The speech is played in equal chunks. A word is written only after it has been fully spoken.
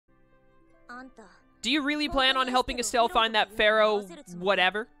Do you really plan on helping Estelle find that pharaoh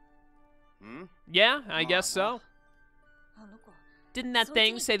whatever? Yeah, I guess so. Didn't that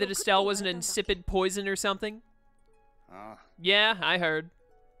thing say that Estelle was an insipid poison or something? Yeah, I heard.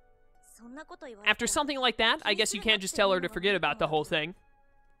 After something like that, I guess you can't just tell her to forget about the whole thing.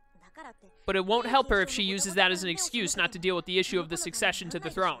 But it won't help her if she uses that as an excuse not to deal with the issue of the succession to the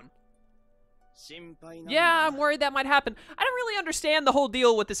throne. Yeah, I'm worried that might happen. I don't really understand the whole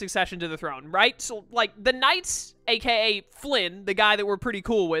deal with the succession to the throne, right? So, like, the knights, aka Flynn, the guy that we're pretty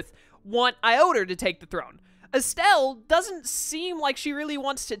cool with, want Iota to take the throne. Estelle doesn't seem like she really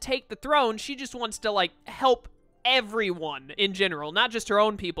wants to take the throne. She just wants to, like, help everyone in general, not just her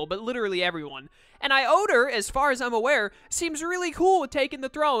own people, but literally everyone. And Iota, as far as I'm aware, seems really cool with taking the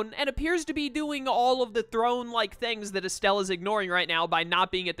throne and appears to be doing all of the throne-like things that Estelle is ignoring right now by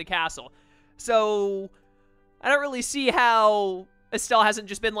not being at the castle. So, I don't really see how Estelle hasn't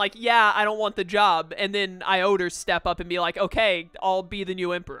just been like, yeah, I don't want the job, and then Iota step up and be like, okay, I'll be the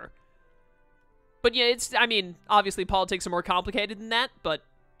new emperor. But yeah, I mean, obviously politics are more complicated than that, but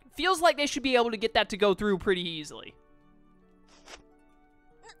feels like they should be able to get that to go through pretty easily.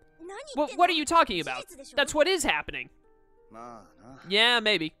 What are you talking about? That's what is happening. Yeah,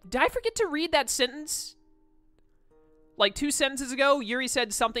 maybe. Did I forget to read that sentence? Like 2 sentences ago, Yuri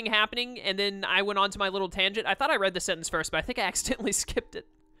said something happening, and then I went on to my little tangent. I thought I read the sentence first, but I think I accidentally skipped it.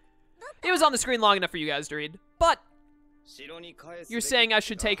 It was on the screen long enough for you guys to read. But you're saying I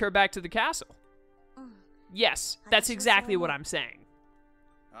should take her back to the castle? Yes, that's exactly what I'm saying.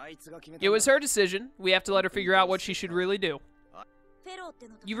 It was her decision. We have to let her figure out what she should really do.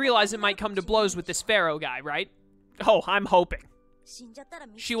 You realize it might come to blows with this pharaoh guy, right? Oh, I'm hoping.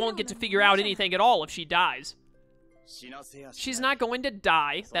 She won't get to figure out anything at all if she dies. She's not going to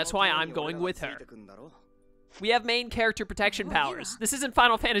die, that's why I'm going with her. We have main character protection powers. This isn't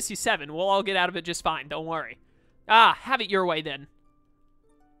Final Fantasy VII. We'll all get out of it just fine, don't worry. Ah, have it your way then.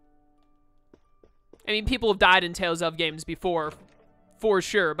 I mean, people have died in Tales of games before, for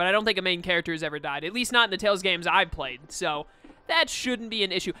sure, but I don't think a main character has ever died. At least not in the Tales games I've played, so that shouldn't be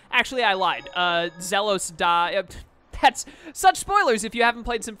an issue. Actually, I lied. Zelos died. That's such spoilers if you haven't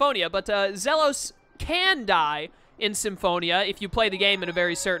played Symphonia, but Zelos can die in Symphonia if you play the game in a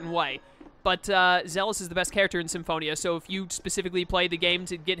very certain way. But Zelos is the best character in Symphonia, so if you specifically play the game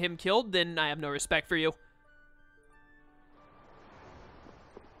to get him killed, then I have no respect for you.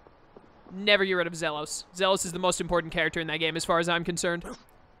 Never get rid of Zelos. Zelos is the most important character in that game as far as I'm concerned.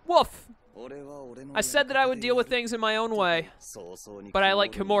 Woof! I said that I would deal with things in my own way, but I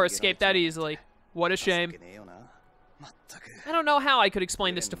let Kimura escape that easily. What a shame. I don't know how I could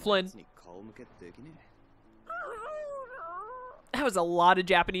explain this to Flynn. That was a lot of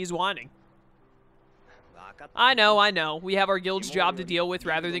Japanese whining. I know. We have our guild's job to deal with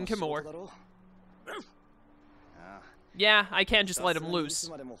rather than Kimura. Yeah, I can't just let him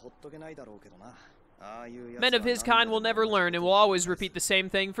loose. Men of his kind will never learn and will always repeat the same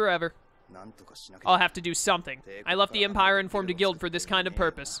thing forever. I'll have to do something. I left the Empire and formed a guild for this kind of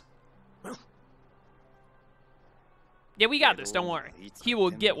purpose. Yeah, we got this, don't worry. He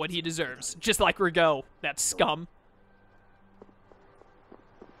will get what he deserves, just like Rigo, that scum.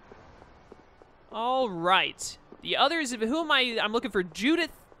 All right. The others, who am I? I'm looking for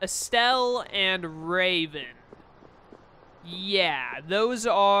Judith, Estelle, and Raven. Yeah, those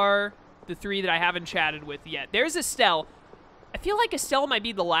are the 3 that I haven't chatted with yet. There's Estelle. I feel like Estelle might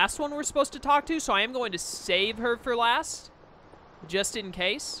be the last one we're supposed to talk to, so I am going to save her for last, just in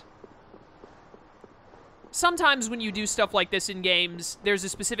case. Sometimes when you do stuff like this in games, there's a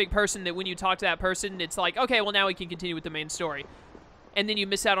specific person that when you talk to that person, it's like, okay, well now we can continue with the main story. And then you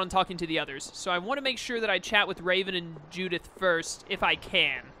miss out on talking to the others. So I want to make sure that I chat with Raven and Judith first, if I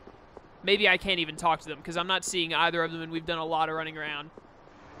can. Maybe I can't even talk to them, because I'm not seeing either of them, and we've done a lot of running around.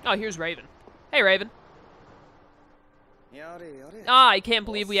 Oh, here's Raven. Hey, Raven. Ah, I can't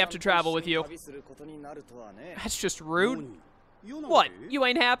believe we have to travel with you. That's just rude. What, you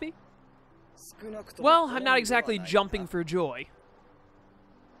ain't happy? Well, I'm not exactly jumping for joy.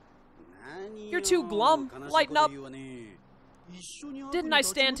 You're too glum. Lighten up. Didn't I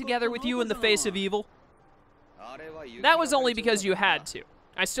stand together with you in the face of evil? That was only because you had to.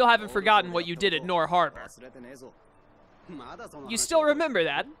 I still haven't forgotten what you did at Nor Harbor. You still remember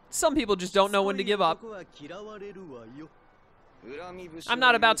that? Some people just don't know when to give up. I'm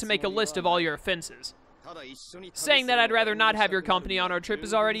not about to make a list of all your offenses. Saying that I'd rather not have your company on our trip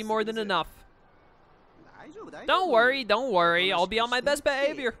is already more than enough. Don't worry, I'll be on my best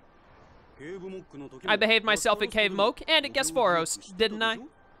behavior. I behaved myself at Cave Moke and at Guestforos, didn't I?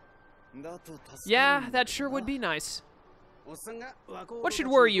 Yeah, that sure would be nice. What should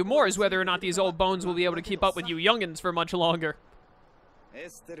worry you more is whether or not these old bones will be able to keep up with you youngins for much longer.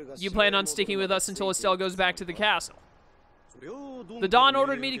 You plan on sticking with us until Estelle goes back to the castle. The Don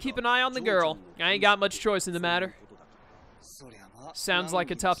ordered me to keep an eye on the girl. I ain't got much choice in the matter. Sounds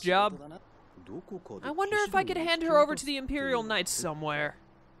like a tough job. I wonder if I could hand her over to the Imperial Knights somewhere.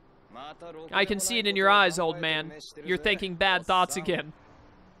 I can see it in your eyes, old man. You're thinking bad thoughts again.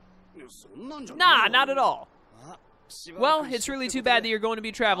 Nah, not at all. Well, it's really too bad that you're going to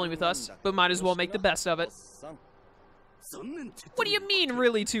be traveling with us, but might as well make the best of it. What do you mean,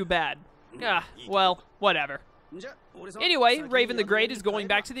 really too bad? Ah, well, whatever. Anyway, Raven the Great is going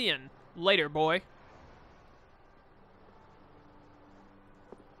back to the inn. Later, boy.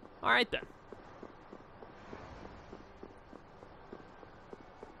 Alright then.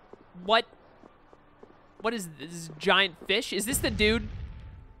 What? What is this giant fish? Is this the dude?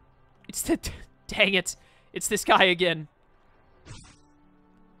 It's the... Dang it. It's this guy again.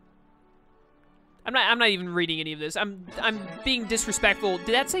 I'm not even reading any of this. I'm being disrespectful.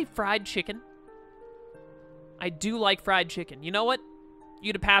 Did that say fried chicken? I do like fried chicken. You know what?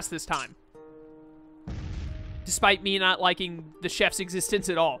 You get a pass this time. Despite me not liking the chef's existence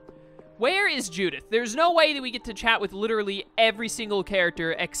at all. Where is Judith? There's no way that we get to chat with literally every single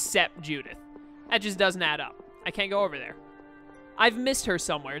character except Judith. That just doesn't add up. I can't go over there. I've missed her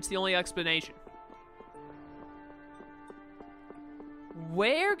somewhere. It's the only explanation.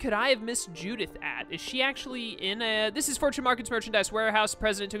 Where could I have missed Judith at? Is she actually in a... This is Fortune Market's merchandise warehouse.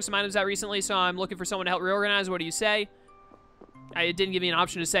 President took some items out recently, so I'm looking for someone to help reorganize. What do you say? It didn't give me an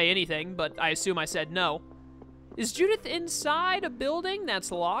option to say anything, but I assume I said no. Is Judith inside a building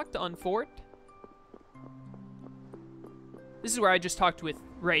that's locked on Fort? This is where I just talked with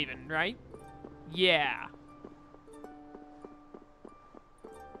Raven, right? Yeah.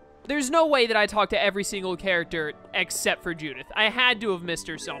 There's no way that I talked to every single character except for Judith. I had to have missed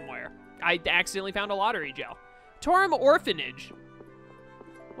her somewhere. I accidentally found a lottery gel. Torum Orphanage.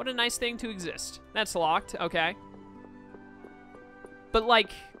 What a nice thing to exist. That's locked, okay. But,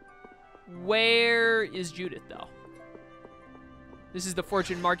 like, where is Judith, though? This is the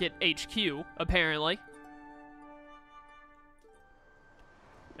Fortune Market HQ, apparently.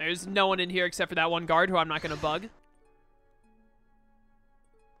 There's no one in here except for that one guard who I'm not going to bug.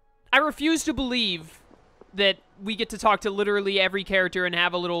 I refuse to believe that we get to talk to literally every character and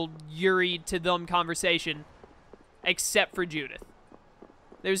have a little Yuri to them conversation except for Judith.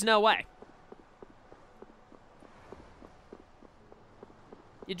 There's no way.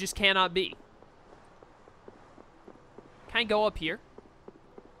 It just cannot be. Can I go up here?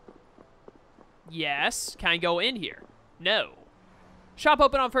 Yes. Can I go in here? No. Shop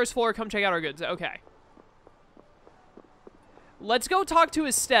open on first floor. Come check out our goods. Okay. Let's go talk to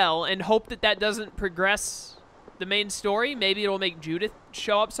Estelle and hope that that doesn't progress the main story. Maybe it'll make Judith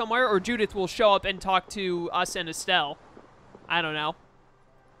show up somewhere, or Judith will show up and talk to us and Estelle. I don't know.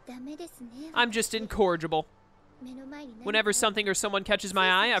 I'm just incorrigible. Whenever something or someone catches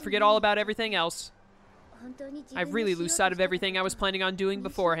my eye, I forget all about everything else. I really lose sight of everything I was planning on doing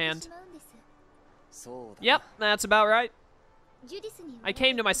beforehand. Yep, that's about right. I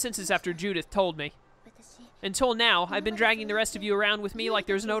came to my senses after Judith told me. Until now, I've been dragging the rest of you around with me like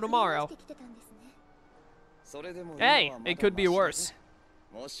there's no tomorrow. Hey, it could be worse.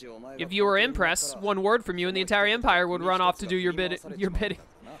 If you were Empress, one word from you and the entire Empire would run off to do your bidding.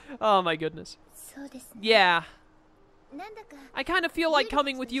 Oh my goodness. Yeah. I kind of feel like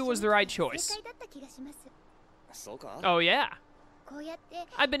coming with you was the right choice. Oh yeah.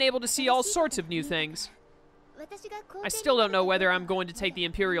 I've been able to see all sorts of new things. I still don't know whether I'm going to take the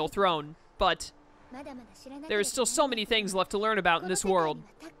Imperial throne, but there are still so many things left to learn about in this world.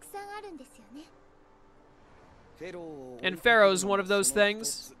 And Pharaoh's one of those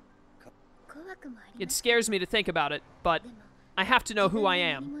things. It scares me to think about it, but I have to know who I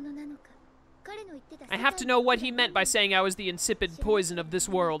am. I have to know what he meant by saying I was the insipid poison of this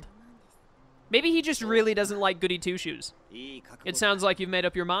world. Maybe he just really doesn't like goody two-shoes. It sounds like you've made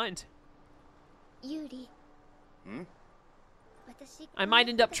up your mind. I might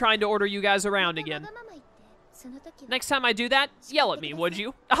end up trying to order you guys around again. Next time I do that, yell at me, would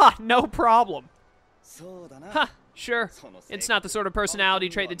you? Ah, no problem. Huh, sure. It's not the sort of personality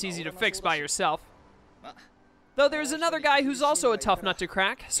trait that's easy to fix by yourself. Though there's another guy who's also a tough nut to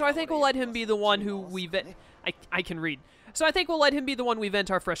crack, so I think we'll let him be the one who we vent... I can read. So I think we'll let him be the one we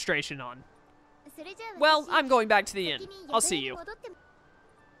vent our frustration on. Well, I'm going back to the inn. I'll see you.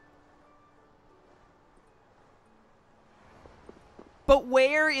 But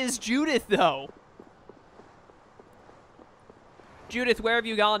where is Judith, though? Judith, where have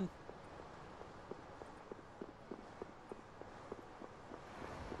you gone?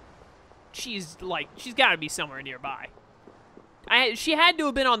 she's got to be somewhere nearby. She had to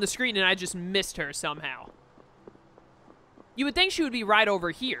have been on the screen and I just missed her somehow. You would think she would be right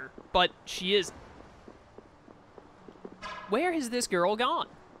over here, but she isn't. Where has this girl gone?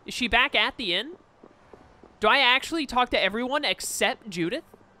 Is she back at the inn? Do I actually talk to everyone except Judith?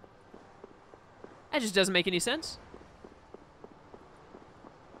 That just doesn't make any sense.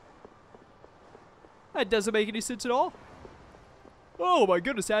 That doesn't make any sense at all. Oh my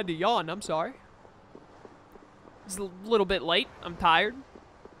goodness, I had to yawn. I'm sorry. It's a little bit late. I'm tired.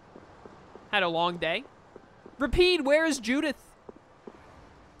 Had a long day. Repeat, where is Judith?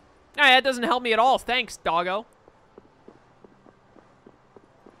 Alright, that doesn't help me at all. Thanks, doggo.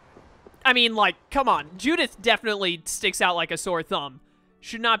 I mean, like, come on. Judith definitely sticks out like a sore thumb.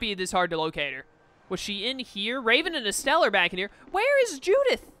 Should not be this hard to locate her. Was she in here? Raven and Estelle are back in here. Where is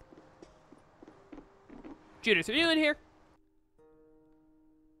Judith? Judith, are you in here?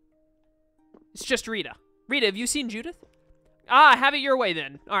 It's just Rita. Rita, have you seen Judith? Ah, have it your way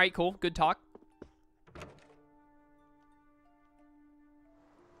then. Alright, cool. Good talk.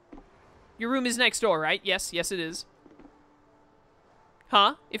 Your room is next door, right? Yes, yes it is.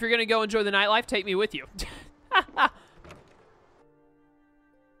 Huh? If you're gonna go enjoy the nightlife, take me with you.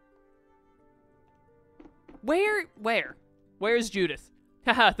 Where? Where's Judith?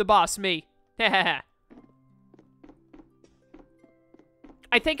 Haha, the boss, me. Haha.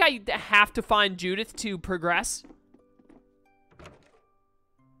 I think I have to find Judith to progress.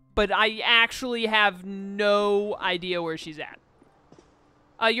 But I actually have no idea where she's at.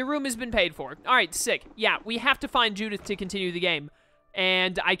 Your room has been paid for. Alright, sick. Yeah, we have to find Judith to continue the game.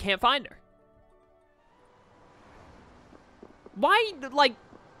 And I can't find her. Why, like,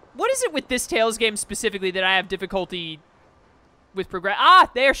 what is it with this Tales game specifically that I have difficulty with progress? Ah,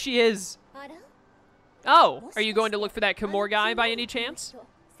 there she is. Oh, are you going to look for that Kimura guy by any chance?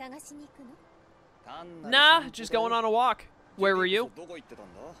 Nah, just going on a walk. Where were you?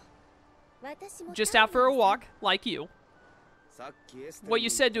 Just out for a walk, like you. What you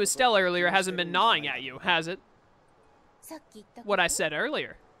said to Estelle earlier hasn't been gnawing at you, has it? What I said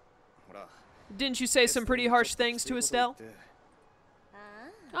earlier. Didn't you say some pretty harsh things to Estelle?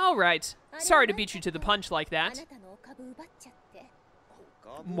 All right. Sorry to beat you to the punch like that.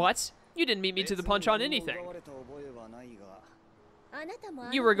 What? You didn't beat me to the punch on anything.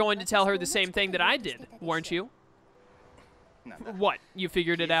 You were going to tell her the same thing that I did, weren't you? What? You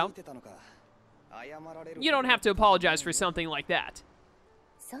figured it out? You don't have to apologize for something like that.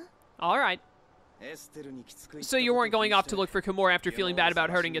 All right. So you weren't going off to look for Kimura after feeling bad about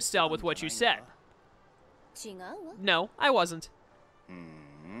hurting Estelle with what you said? No, I wasn't.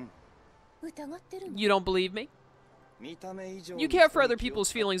 You don't believe me? You care for other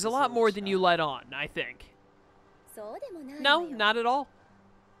people's feelings a lot more than you let on, I think. No, not at all.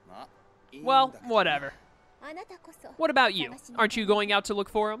 Well, whatever. What about you? Aren't you going out to look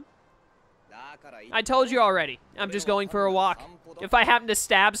for him? I told you already. I'm just going for a walk. If I happen to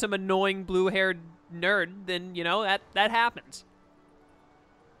stab some annoying blue-haired nerd, then, you know, that happens.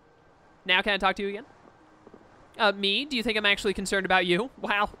 Now can I talk to you again? Me? Do you think I'm actually concerned about you?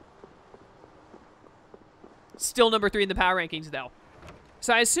 Wow. Still number 3 in the power rankings, though.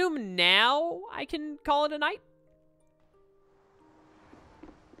 So I assume now I can call it a night?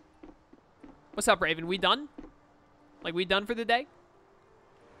 What's up, Raven? We done? Like, we done for the day?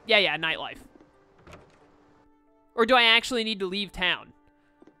 Yeah, nightlife. Or do I actually need to leave town?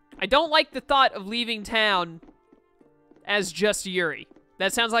 I don't like the thought of leaving town as just Yuri.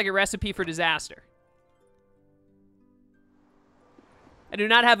 That sounds like a recipe for disaster. I do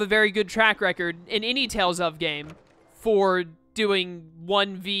not have a very good track record in any Tales of game for doing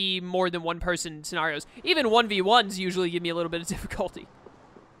 1v more than one person scenarios. Even 1v1s usually give me a little bit of difficulty.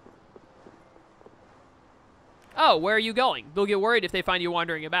 Oh, where are you going? They'll get worried if they find you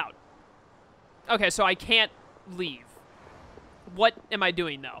wandering about. Okay, so I can't leave. What am I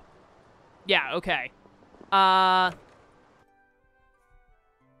doing, though? Yeah, okay. I'm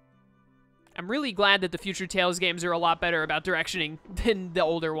really glad that the future Tales games are a lot better about directioning than the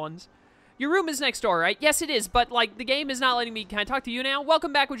older ones. Your room is next door, right? Yes, it is, but, like, the game is not letting me... Can I talk to you now?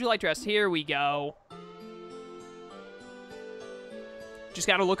 Welcome back, would you like to rest? Here we go. Just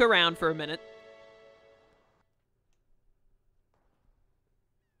gotta look around for a minute.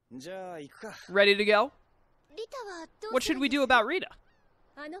 Ready to go? What should we do about Rita?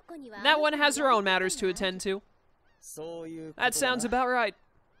 That one has her own matters to attend to. That sounds about right.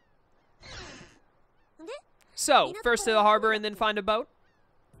 So, first to the harbor and then find a boat?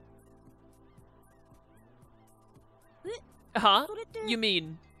 You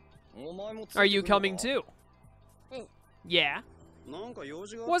mean, are you coming too? Yeah.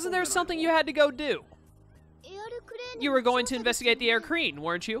 Wasn't there something you had to go do? You were going to investigate the air crane,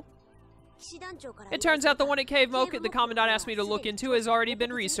 weren't you? It turns out the one at Cave Mocha the Commandant asked me to look into has already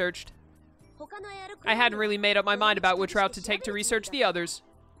been researched. I hadn't really made up my mind about which route to take to research the others.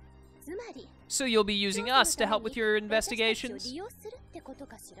 So you'll be using us to help with your investigations?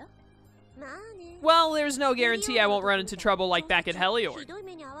 Well, there's no guarantee I won't run into trouble like back at Heliord.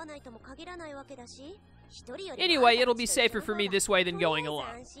 Anyway, it'll be safer for me this way than going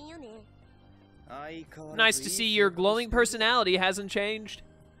alone. Nice to see your glowing personality hasn't changed.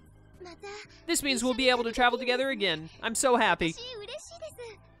 This means we'll be able to travel together again. I'm so happy.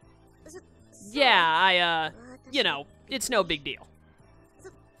 Yeah, you know, it's no big deal.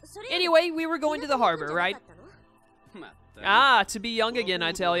 Anyway, we were going to the harbor, right? Ah, to be young again,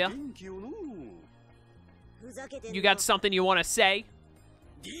 I tell ya. You got something you want to say?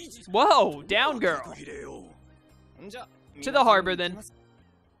 Whoa, down girl. To the harbor, then.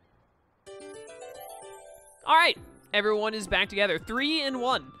 Alright, everyone is back together. 3 in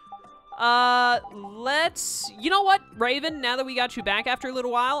 1. You know what, Raven, now that we got you back after a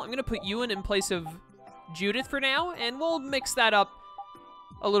little while, I'm gonna put you in place of Judith for now, and we'll mix that up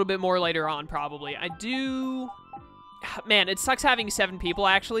a little bit more later on, probably. Man, it sucks having 7 people,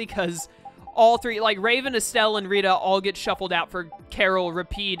 actually, because all 3, like, Raven, Estelle, and Rita all get shuffled out for Carol,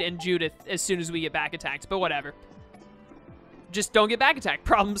 Rapide, and Judith as soon as we get back attacked, but whatever. Just don't get back attacked.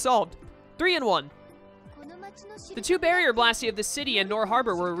 Problem solved. 3 in 1. The 2 barrier Blastia of the city and Nor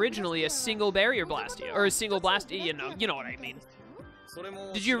Harbor were originally a single barrier Blastia, or a single Blastia, you know what I mean.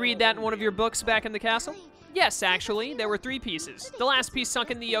 Did you read that in one of your books back in the castle? Yes, actually, there were 3 pieces. The last piece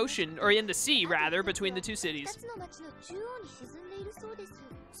sunk in the ocean, or in the sea, rather, between the 2 cities.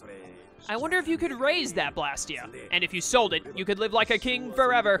 I wonder if you could raise that Blastia, and if you sold it, you could live like a king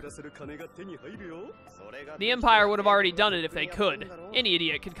forever. The Empire would have already done it if they could. Any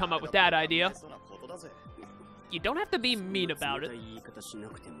idiot could come up with that idea. You don't have to be mean about it.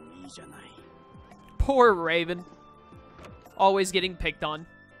 Poor Raven. Always getting picked on.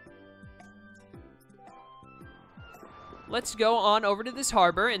 Let's go on over to this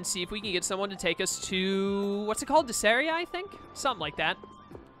harbor and see if we can get someone to take us to... What's it called? Desseria, I think? Something like that.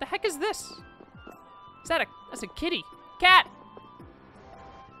 The heck is this? Is that that's a kitty. Cat!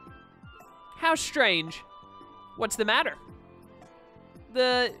 How strange. What's the matter?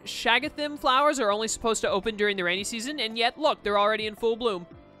 The Shagathim flowers are only supposed to open during the rainy season, and yet, look, they're already in full bloom.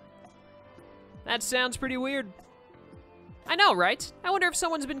 That sounds pretty weird. I know, right? I wonder if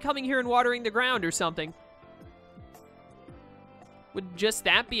someone's been coming here and watering the ground or something. Would just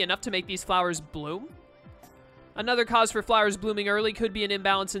that be enough to make these flowers bloom? Another cause for flowers blooming early could be an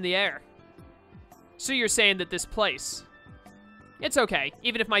imbalance in the air. So you're saying that this place... It's okay.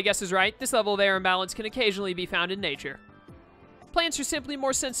 Even if my guess is right, this level of air imbalance can occasionally be found in nature. Plants are simply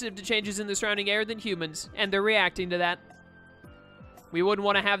more sensitive to changes in the surrounding air than humans, and they're reacting to that. We wouldn't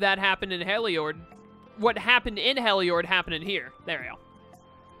want to have that happen in Heliord. What happened in Heliord happened in here. There we go.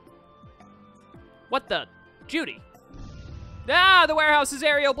 What the? Judy. Ah, the warehouse's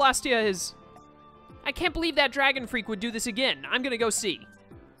aerial Blastia is... I can't believe that dragon freak would do this again. I'm gonna go see.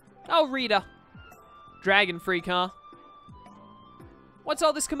 Oh, Rita. Dragon freak, huh? What's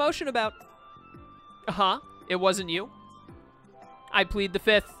all this commotion about? Uh-huh. It wasn't you? I plead the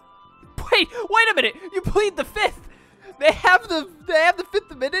 5th. Wait a minute! You plead the 5th! They have the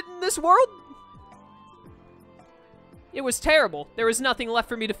 5th Amendment in this world? It was terrible. There was nothing left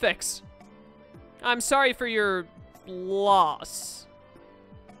for me to fix. I'm sorry for your loss.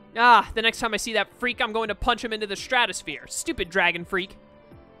 Ah, the next time I see that freak, I'm going to punch him into the stratosphere. Stupid dragon freak.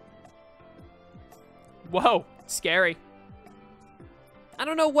 Whoa, scary. I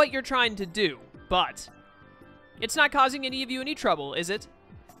don't know what you're trying to do, but... It's not causing any of you any trouble, is it?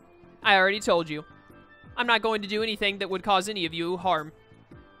 I already told you. I'm not going to do anything that would cause any of you harm.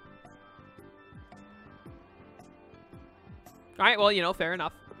 Alright, well, you know, fair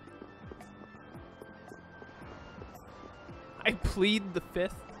enough. I plead the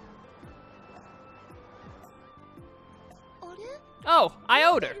 5th. Oh, I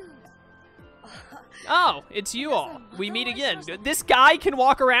owed her. Oh, it's you all. We meet again. This guy can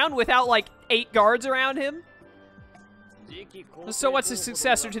walk around without, like, 8 guards around him? So what's the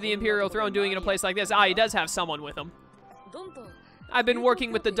successor to the Imperial throne doing in a place like this? Ah, he does have someone with him. I've been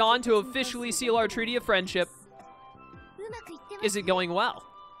working with the Dawn to officially seal our treaty of friendship. Is it going well?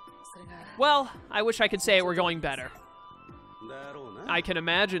 Well, I wish I could say it were going better. I can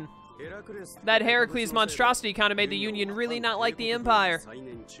imagine. That Heracles monstrosity kind of made the Union really not like the Empire.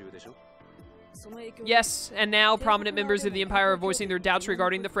 Yes, and now prominent members of the Empire are voicing their doubts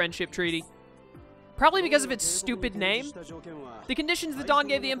regarding the friendship treaty. Probably because of its stupid name. The conditions the Dawn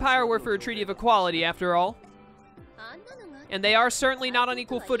gave the Empire were for a treaty of equality, after all. And they are certainly not on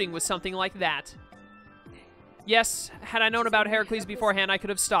equal footing with something like that. Yes, had I known about Heracles beforehand, I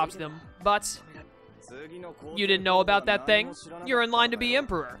could have stopped them. But you didn't know about that thing? You're in line to be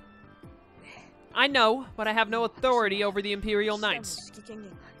Emperor. I know, but I have no authority over the Imperial Knights.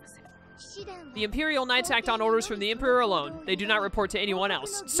 The Imperial Knights act on orders from the Emperor alone. They do not report to anyone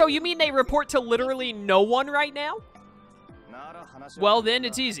else. So you mean they report to literally no one right now? Well then,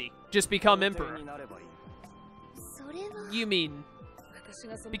 it's easy. Just become Emperor. You mean...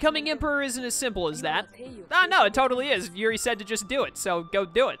 becoming Emperor isn't as simple as that. Ah, no, it totally is. Yuri said to just do it, so go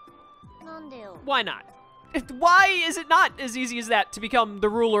do it. Why not? Why is it not as easy as that to become the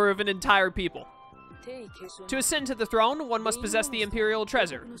ruler of an entire people? To ascend to the throne, one must possess the Imperial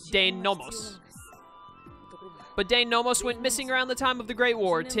treasure, Dein Nomos. But Dein Nomos went missing around the time of the Great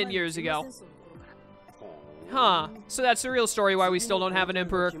War 10 years ago. Huh, so that's the real story why we still don't have an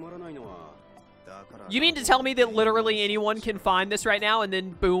Emperor. You mean to tell me that literally anyone can find this right now and then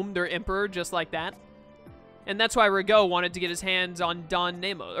boom, they're Emperor just like that? And that's why Rigaud wanted to get his hands on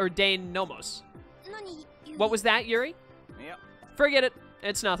Dein Nomos. What was that, Yuri? Forget it.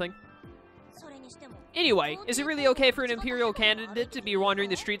 It's nothing. Anyway, is it really okay for an Imperial candidate to be wandering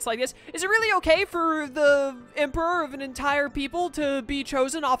the streets like this? Is it really okay for the Emperor of an entire people to be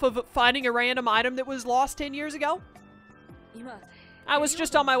chosen off of finding a random item that was lost 10 years ago? I was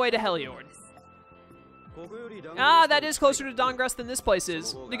just on my way to Heliord. Ah, that is closer to Dongress than this place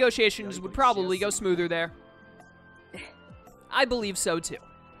is. Negotiations would probably go smoother there. I believe so too.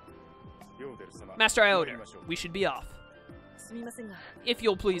 Master Iota, we should be off. If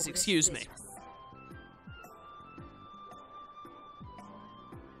you'll please excuse me.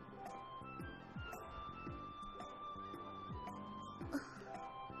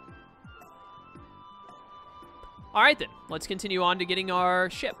 Alright then, let's continue on to getting our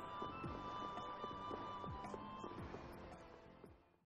ship.